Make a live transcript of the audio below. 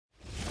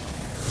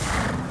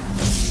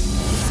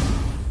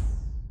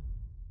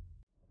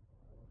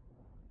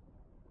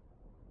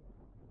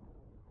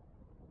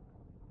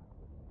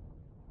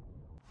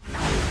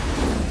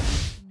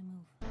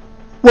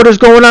What is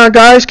going on,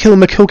 guys?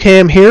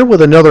 Killamckillcam here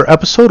with another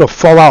episode of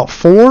Fallout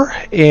 4,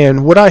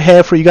 and what I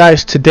have for you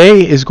guys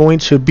today is going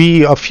to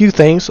be a few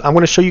things. I'm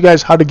going to show you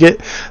guys how to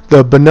get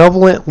the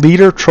Benevolent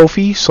Leader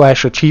Trophy /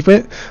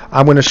 achievement.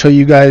 I'm going to show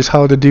you guys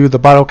how to do the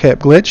bottle cap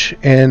glitch,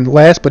 and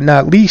last but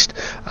not least,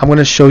 I'm going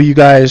to show you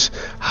guys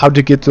how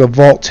to get the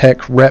Vault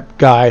Tech rep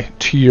guy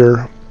to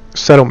your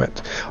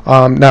settlement.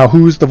 Now,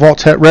 who's the Vault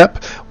Tech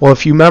rep? Well,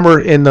 if you remember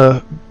in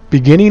the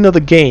beginning of the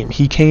game,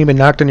 he came and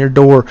knocked on your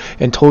door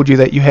and told you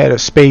that you had a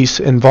space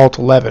in Vault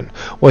 11.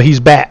 Well, he's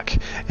back,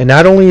 and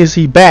not only is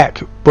he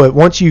back, but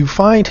once you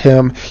find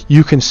him,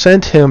 you can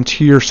send him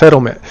to your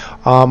settlement.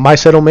 My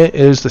settlement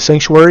is the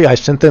Sanctuary. I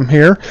sent them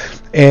here,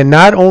 and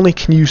not only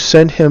can you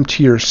send him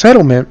to your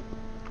settlement,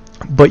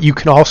 but you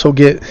can also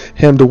get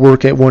him to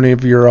work at one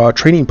of your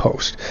trading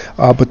posts.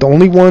 But the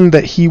only one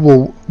that he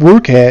will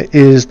work at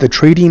is the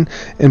Trading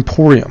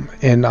Emporium,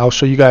 and I'll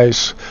show you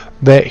guys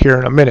that here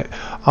in a minute.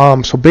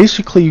 So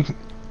basically,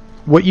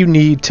 what you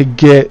need to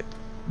get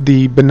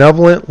the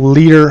Benevolent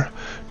Leader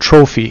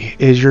Trophy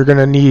is you're going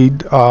to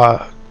need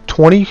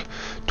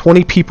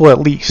 20 people at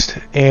least,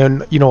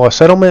 and you know, a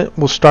settlement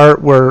will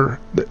start where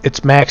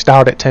it's maxed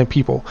out at 10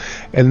 people,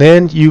 and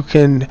then you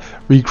can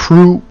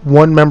recruit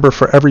one member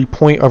for every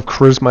point of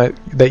charisma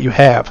that you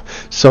have.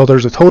 So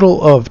there's a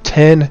total of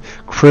 10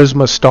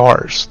 charisma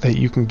stars that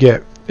you can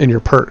get in your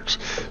perks.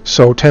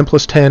 So 10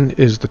 plus 10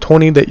 is the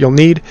 20 that you'll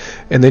need,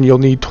 and then you'll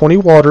need 20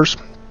 waters,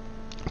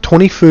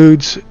 20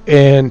 foods,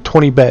 and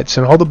 20 beds,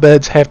 and all the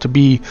beds have to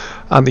be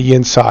on the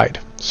inside.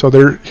 So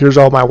here's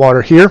all my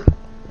water here,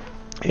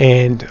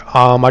 and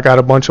I got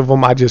a bunch of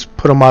them. I just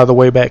put them out of the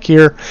way back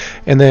here,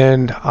 and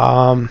then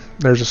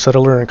there's a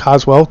settler in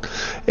Coswell,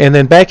 and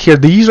then back here,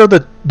 these are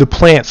the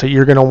plants that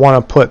you're going to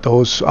want to put,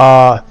 those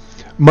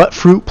mut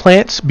fruit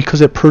plants, because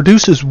it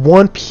produces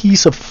one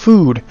piece of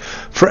food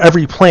for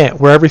every plant,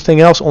 where everything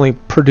else only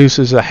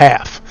produces a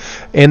half.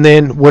 And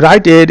then what I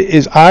did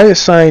is I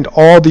assigned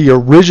all the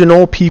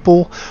original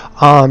people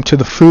to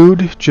the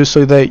food, just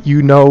so that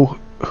you know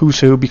who's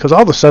who, because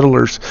all the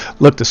settlers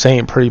look the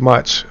same pretty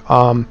much.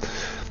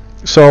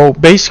 So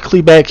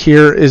basically back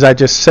here is I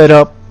just set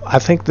up, I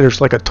think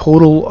there's like a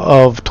total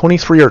of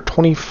 23 or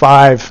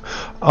 25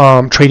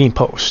 trading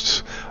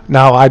posts.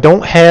 Now, I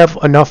don't have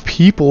enough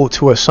people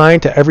to assign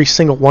to every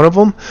single one of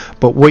them,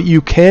 but what you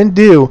can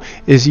do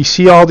is you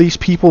see all these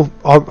people,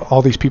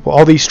 all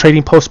these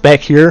trading posts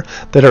back here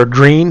that are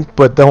green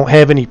but don't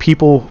have any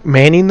people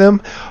manning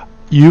them.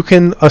 You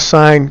can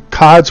assign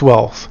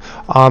Codswell,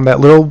 that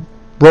little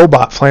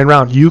robot flying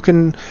around. You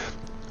can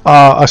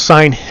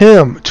assign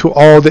him to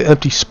all the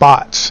empty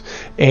spots,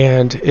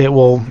 and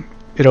it'll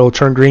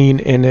turn green,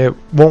 and it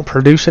won't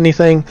produce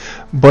anything,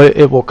 but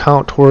it will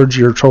count towards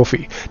your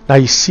trophy. Now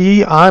you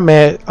see I'm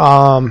at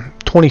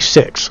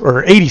 26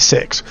 or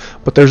 86,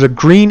 but there's a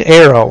green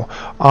arrow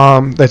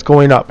that's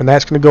going up, and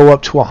that's going to go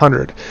up to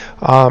 100.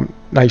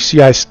 Now you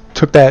see I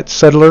took that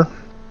settler,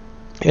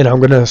 and I'm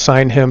going to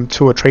assign him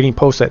to a trading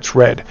post that's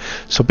red.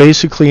 So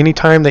basically,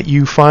 anytime that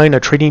you find a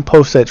trading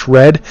post that's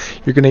red,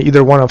 you're going to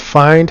either want to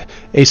find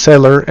a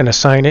settler and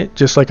assign it,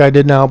 just like I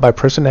did now by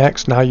pressing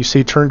X. Now you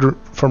see turn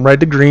from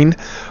red to green.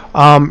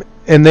 And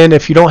then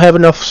if you don't have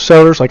enough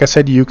settlers, like I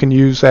said, you can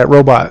use that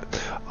robot.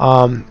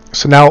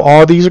 So now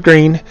all these are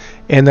green,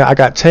 and I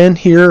got 10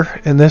 here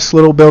in this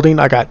little building,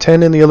 I got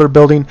 10 in the other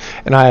building,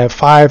 and I have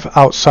 5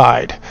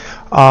 outside.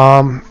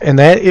 And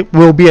that it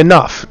will be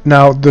enough.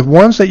 Now the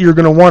ones that you're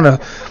going to want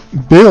to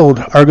build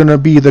are going to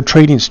be the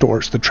trading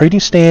stores, the trading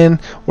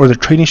stand, or the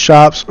trading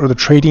shops, or the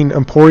trading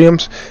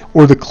emporiums,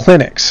 or the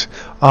clinics.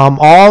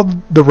 All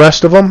the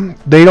rest of them,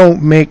 they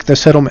don't make the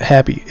settlement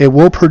happy. It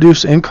will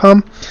produce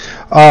income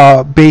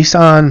based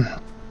on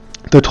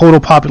the total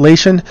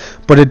population,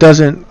 but it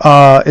doesn't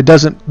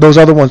those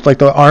other ones, like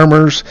the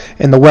armors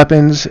and the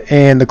weapons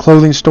and the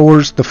clothing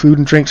stores, the food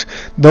and drinks,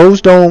 those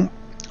don't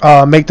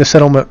make the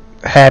settlement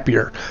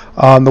happier.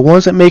 The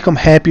ones that make them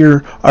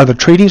happier are the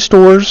trading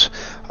stores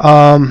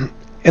and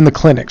the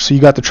clinics. So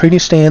you got the trading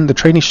stand, the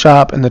trading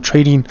shop, and the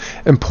trading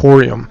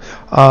emporium.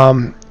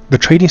 The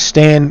trading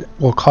stand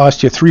will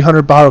cost you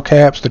 300 bottle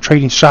caps, the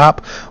trading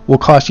shop will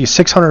cost you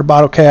 600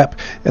 bottle cap,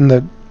 and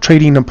the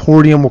trading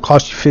emporium will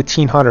cost you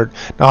 1,500.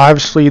 Now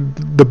obviously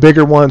the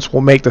bigger ones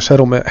will make the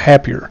settlement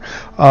happier.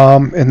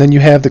 And then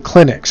you have the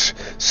clinics,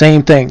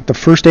 same thing. The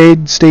first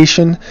aid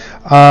station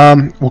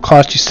will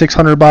cost you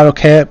 600 bottle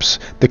caps,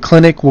 the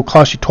clinic will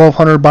cost you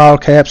 1,200 bottle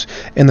caps,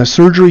 and the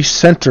surgery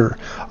center,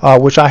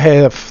 which I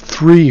have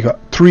three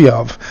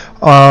of,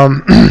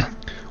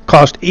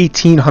 cost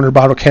 1,800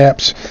 bottle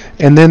caps.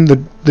 And then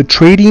the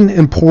trading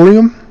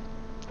emporium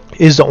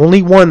is the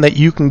only one that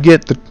you can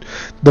get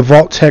the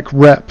Vault Tech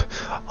rep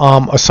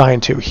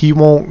assigned to. He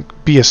won't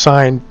be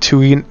assigned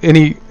to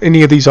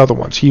any of these other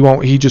ones.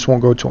 He just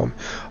won't go to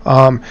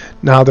them.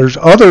 Now there's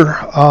other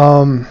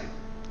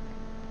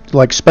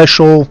like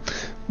special,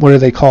 what are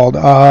they called?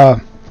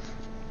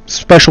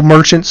 Special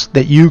merchants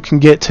that you can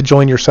get to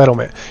join your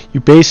settlement. You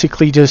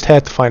basically just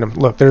have to find them.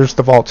 Look, there's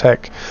the Vault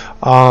Tech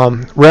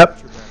rep.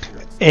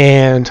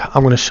 and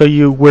I'm going to show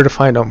you where to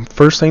find them.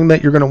 First thing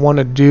that you're going to want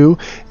to do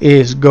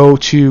is go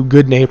to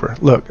Good Neighbor.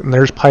 Look, and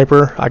there's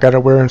Piper. I got her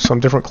wearing some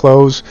different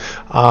clothes.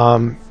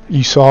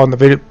 You saw in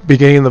the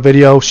beginning of the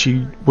video,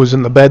 she was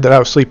in the bed that I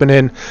was sleeping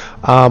in.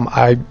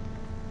 I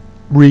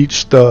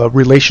reached the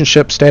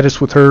relationship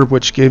status with her,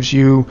 which gives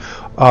you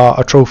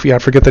a trophy. I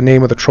forget the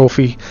name of the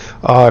trophy.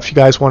 If you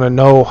guys want to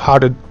know how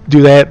to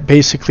do that,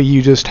 basically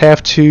you just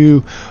have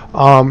to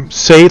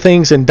say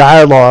things in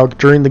dialogue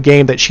during the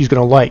game that she's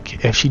going to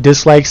like. If she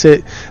dislikes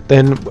it,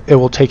 then it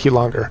will take you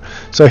longer.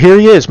 So here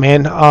he is,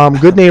 man.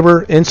 Good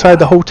Neighbor inside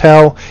the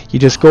hotel. You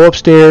just go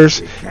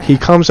upstairs, he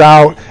comes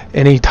out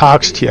and he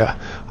talks to you,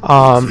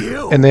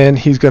 and then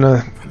he's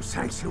gonna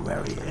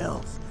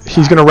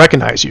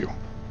recognize you.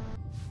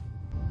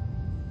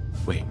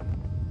 Wait,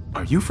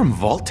 are you from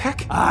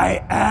Vault-Tec?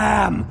 I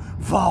am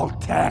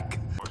Vault-Tec.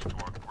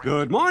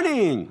 Good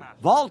morning,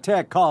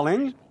 Vault-Tec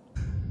calling.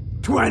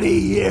 20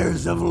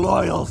 years of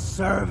loyal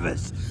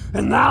service,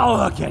 and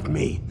now look at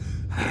me.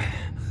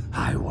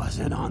 I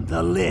wasn't on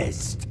the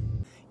list.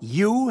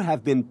 You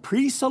have been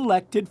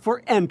pre-selected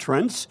for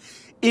entrance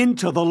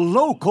into the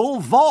local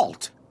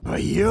vault.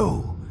 But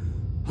you,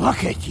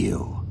 look at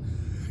you.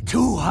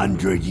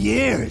 200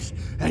 years,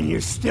 and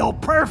you're still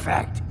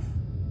perfect.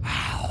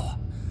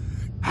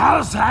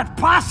 How's that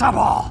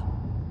possible?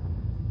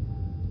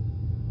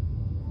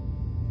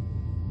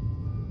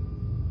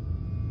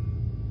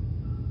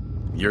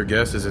 Your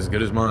guess is as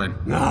good as mine.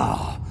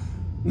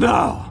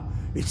 No,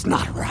 it's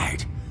not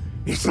right.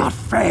 It's not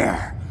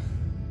fair.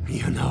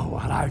 You know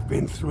what I've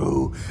been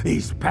through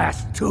these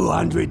past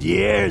 200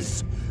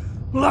 years?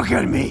 Look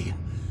at me.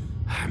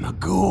 I'm a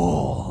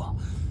ghoul.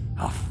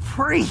 A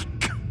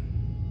freak.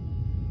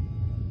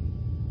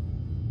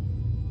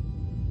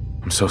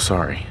 I'm so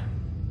sorry.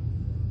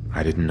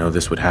 I didn't know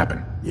this would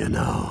happen. You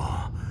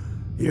know,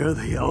 you're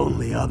the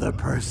only other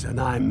person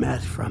I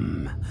met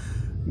from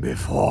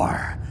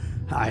before.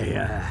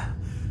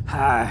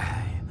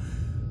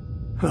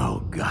 Oh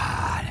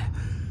God,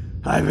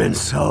 I've been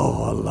so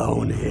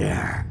alone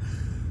here.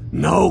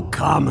 No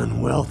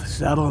Commonwealth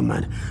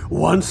settlement,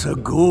 once a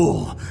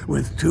ghoul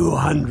with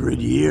 200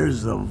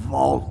 years of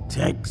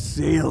Vault-Tec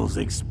sales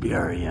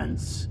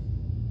experience.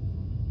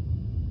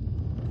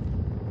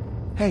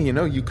 Hey, you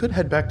know, you could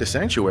head back to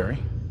Sanctuary.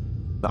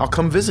 I'll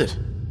come visit,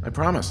 I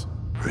promise.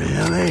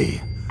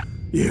 Really?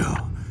 You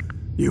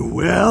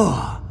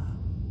will?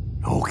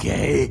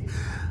 Okay,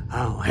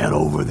 I'll head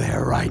over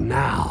there right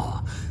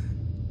now.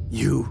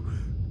 You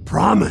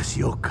promise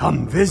you'll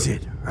come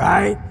visit,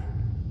 right?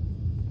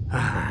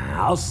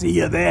 I'll see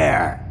you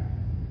there.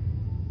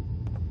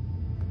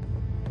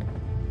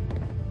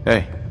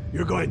 Hey.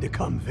 You're going to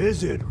come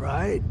visit,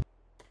 right?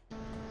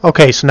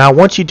 Okay, so now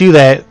once you do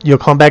that, you'll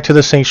come back to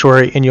the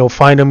sanctuary and you'll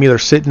find him either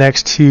sit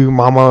next to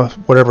Mama,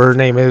 whatever her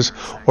name is,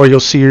 or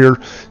you'll see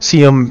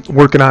him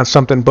working on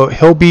something. But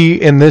he'll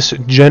be in this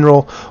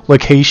general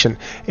location.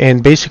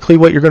 And basically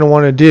what you're going to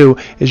want to do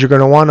is you're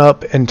going to want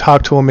up and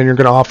talk to him, and you're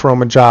going to offer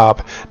him a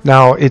job.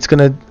 Now it's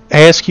going to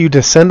ask you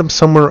to send him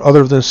somewhere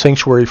other than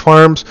Sanctuary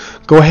Farms.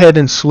 Go ahead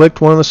and select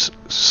one of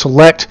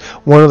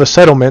the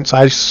settlements.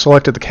 I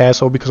selected the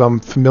castle because I'm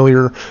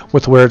familiar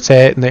with where it's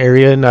at in the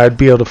area, and I'd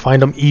be able to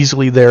find him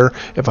easily there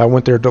if I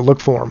went there to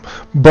look for him.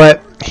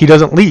 But he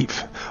doesn't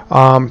leave.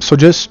 So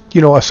just,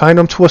 assign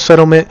him to a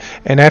settlement,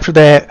 and after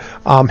that,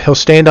 he'll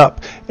stand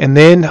up, and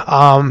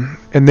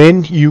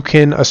then you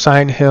can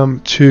assign him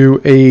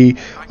to a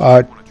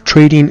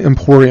trading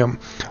emporium.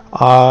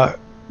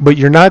 But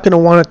you're not going to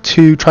want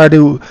to try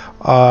to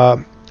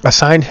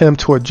assign him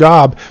to a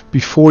job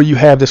before you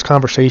have this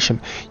conversation.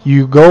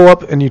 You go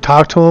up and you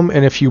talk to him,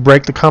 and if you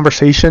break the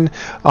conversation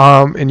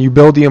and you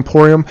build the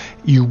emporium,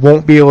 you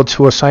won't be able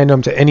to assign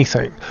him to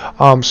anything.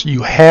 So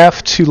you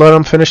have to let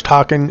him finish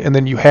talking, and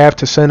then you have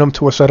to send him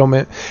to a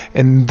settlement,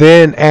 and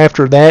then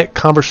after that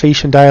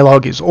conversation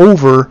dialogue is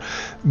over,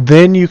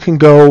 then you can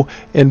go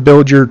and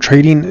build your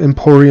trading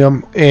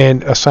emporium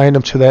and assign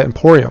them to that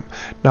emporium.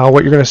 Now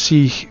what you're going to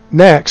see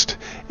next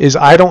is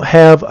I don't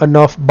have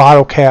enough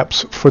bottle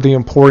caps for the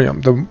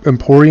emporium. The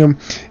emporium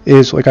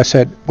is, like I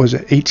said, was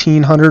it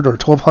 1,800 or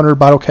 1,200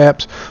 bottle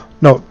caps?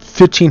 No,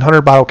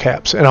 1,500 bottle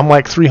caps, and I'm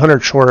like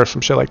 300 short or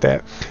some shit like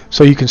that.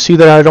 So you can see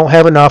that I don't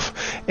have enough,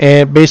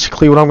 and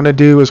basically what I'm going to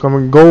do is I'm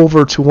going to go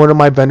over to one of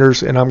my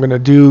vendors and I'm going to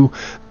do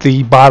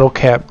the bottle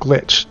cap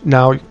glitch.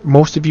 Now,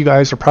 most of you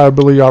guys are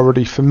probably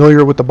already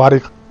familiar with the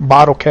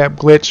bottle cap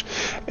glitch,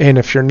 and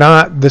if you're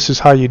not, this is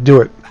how you do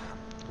it.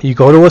 You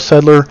go to a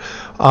settler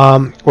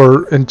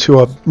or into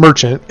a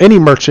merchant. Any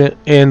merchant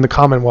in the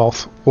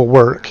Commonwealth will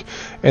work,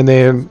 and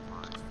then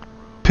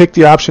pick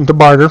the option to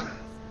barter.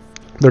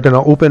 They're going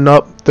to open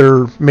up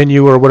their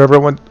menu or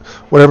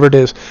whatever it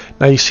is.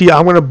 Now you see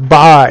I'm going to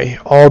buy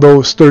all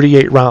those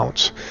 38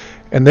 rounds,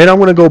 and then I'm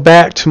going to go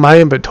back to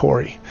my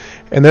inventory,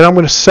 and then I'm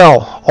going to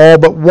sell all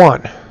but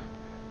one,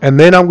 and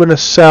then I'm going to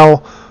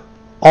sell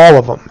all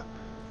of them.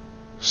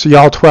 So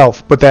y'all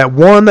 12. But that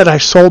one that I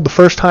sold the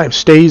first time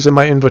stays in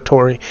my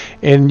inventory,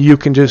 and you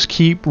can just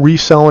keep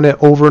reselling it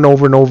over and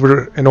over and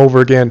over and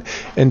over again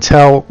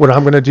until what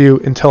I'm going to do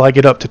until I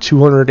get up to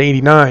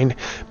 289,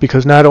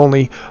 because not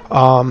only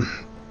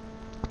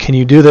can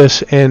you do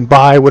this and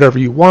buy whatever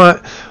you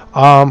want,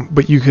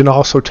 but you can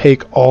also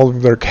take all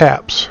of their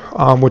caps,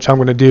 which I'm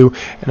going to do,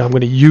 and I'm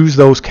going to use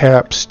those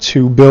caps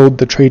to build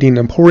the trading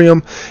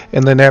emporium.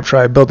 And then after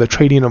I build the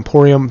trading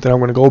emporium, then I'm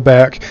going to go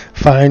back,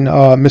 find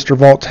Mr.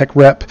 Vault-Tec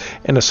rep,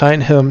 and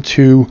assign him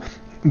to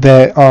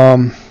that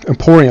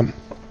emporium,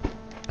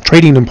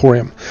 trading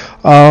emporium.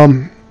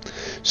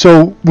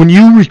 So when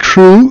you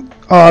recruit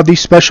these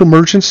special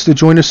merchants to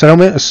join a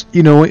settlement,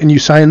 and you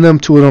sign them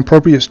to an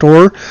appropriate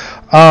store,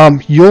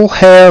 you'll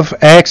have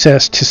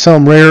access to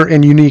some rare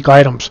and unique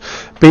items.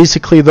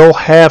 Basically, they'll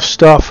have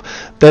stuff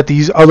that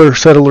these other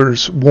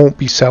settlers won't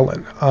be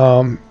selling.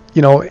 And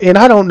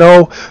I don't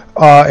know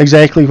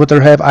exactly what they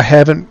have. I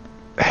haven't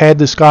had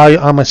this guy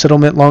on my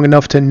settlement long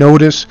enough to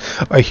notice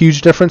a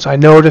huge difference. I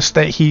noticed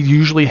that he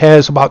usually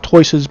has about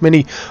twice as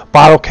many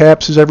bottle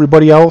caps as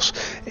everybody else,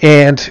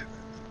 and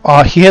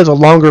he has a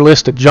longer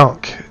list of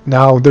junk.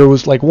 Now, there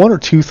was like one or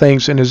two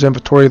things in his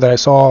inventory that I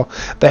saw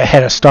that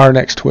had a star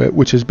next to it,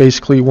 which is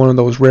basically one of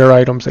those rare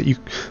items that you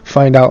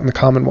find out in the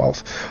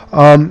Commonwealth.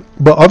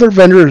 But other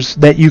vendors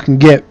that you can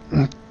get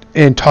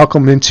and talk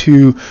them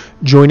into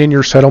joining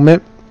your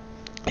settlement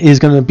is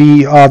going to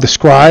be the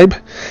scribe,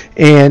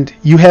 and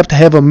you have to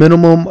have a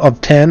minimum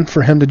of 10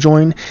 for him to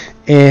join,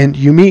 and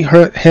you meet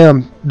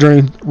him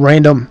during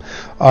random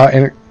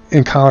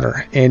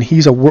encounter, and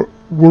he's a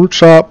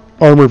workshop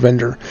armor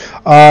vendor.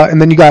 And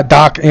then you got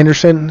Doc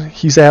Anderson.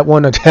 He's that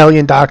one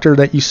Italian doctor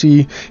that you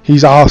see.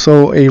 He's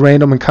also a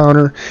random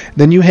encounter.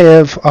 Then you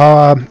have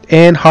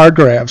Anne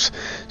Hargraves.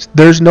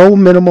 There's no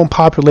minimum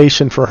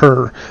population for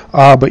her,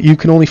 but you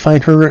can only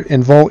find her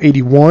in Vault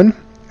 81.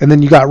 And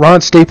then you got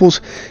Ron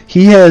Staples.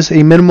 He has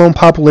a minimum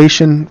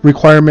population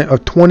requirement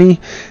of 20,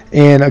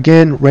 and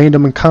again,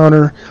 random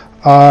encounter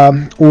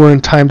or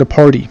in time to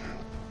party,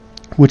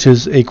 which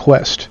is a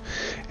quest.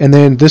 And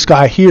then this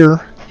guy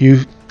here,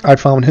 I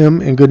found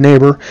him in Good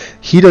Neighbor.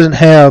 He doesn't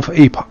have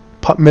a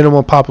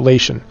minimum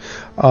population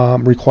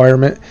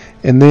requirement.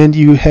 And then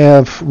you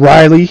have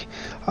Riley.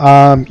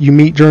 You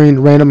meet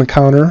during random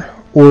encounter,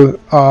 or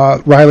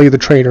Riley the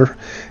Trader.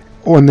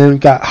 And then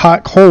got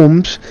Hawk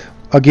Holmes,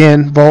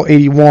 again, Vault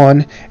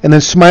 81. And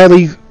then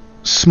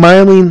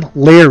Smiling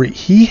Larry.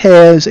 He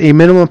has a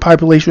minimum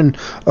population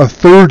of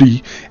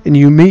 30, and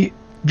you meet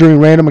during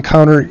random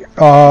encounter,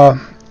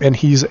 and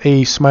he's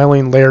a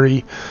Smiling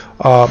Larry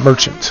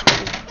merchant.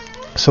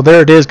 So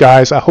there it is,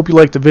 guys. I hope you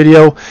liked the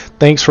video.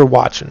 Thanks for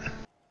watching.